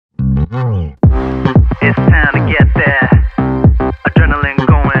It's time to get that adrenaline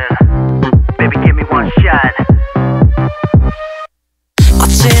going. Baby, give me one shot.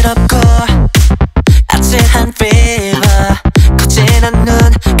 어지럽고 아찔한 fever 커지는 눈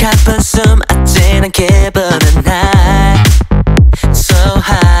가쁜 숨 아찔한 기분은 high So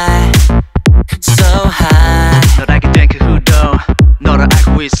high So high 널 알게 된 그 후로 너를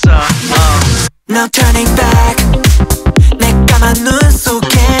알고 있어 No turning back 내 까만 눈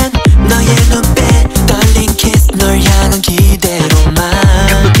속엔 너의 눈빛 떨린 kiss 널 향한 기대로만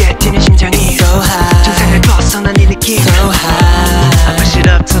가쁘게 뛰는 심장이 So high 정상을 벗어난 이 느낌 So high I push it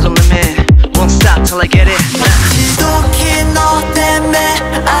up to the limit Won't stop till I get it 지독히 너 때문에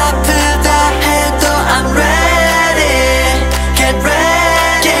아프다 해도 I'm ready Get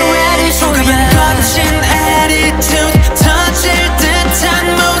ready Get ready 조금은 거친 attitude 터질 듯한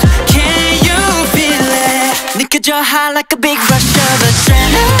mood Can you feel it 느껴져 high like a big rush of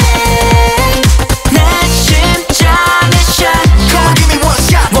adrenaline 내 심장의 shot Come on give me one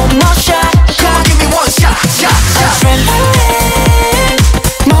shot One more shot Come on give me one shot Shot shot Adrenaline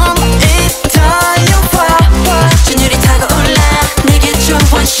몸이 떨려와 진율이 타고 올라 내게 줘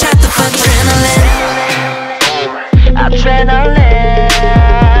one shot of adrenaline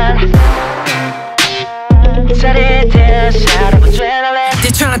Adrenaline 짜릿해 shot of adrenaline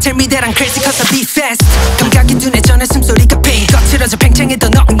They tryna tell me that I'm crazy cause I be fast 감각이 둔해져 내 숨소리가 빙 거칠어져 팽창해도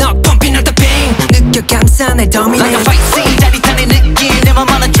knock knock bumping out the pain 느껴 감싸 날 dominate Like a fight scene 짜릿한 이 느낌 내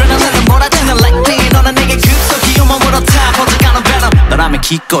맘만 adrenaline을 몰아치는 lightning 너는 내게 급속히 온몸으로 타 퍼져가는 venom 너라면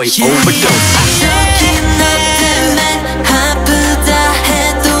기꺼이 overdose 저기 너 때문에 아프다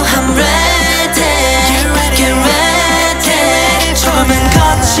해도 I'm ready Get ready 조금은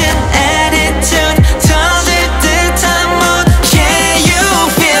거친 attitude 터질 듯한 mood Yeah you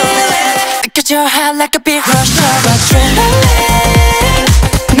feel it 느껴져 high like a big rush of adrenaline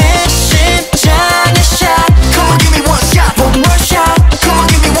내 심장의 shot Come on give me one shot One more shot Come on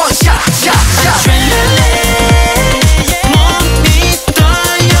give me one shot Shot shot Adrenaline 몸이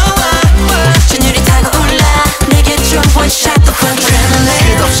떨려와 진율이 타고 올라 내게 줘 one shot of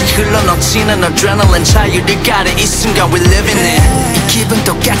adrenaline 끝없이 흘러넘치는 adrenaline 자유를 가린 이 순간 we living it 이 기분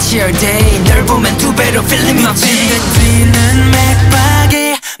똑같이 all day 널 보면 두 배로 feeling my pain 뛰는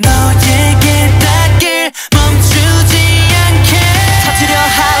맥박이 너에게 닿길 멈추지 않게 터뜨려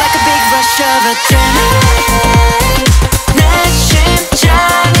high like a big rush of adrenaline 내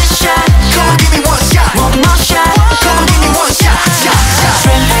심장의 shot Come on give me one shot One more shot Come on give me one shot Shot shot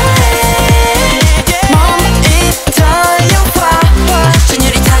Adrenaline 몸이 떨려와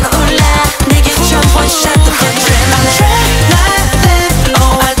진율이 타고 올라 내게 줘 one shot of adrenaline Adrenaline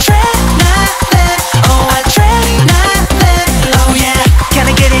Oh adrenaline Oh adrenaline Oh yeah Can I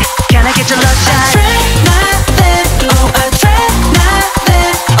get it? Can I get your love shot? Adrenaline Oh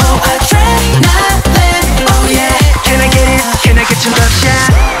adrenaline Oh adrenaline Oh yeah Can I get it? Can I get your love shot?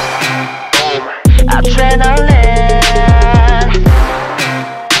 Adrenaline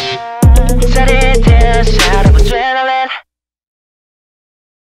짜릿해 shot of adrenaline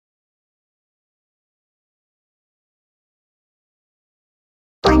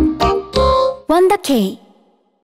원더케이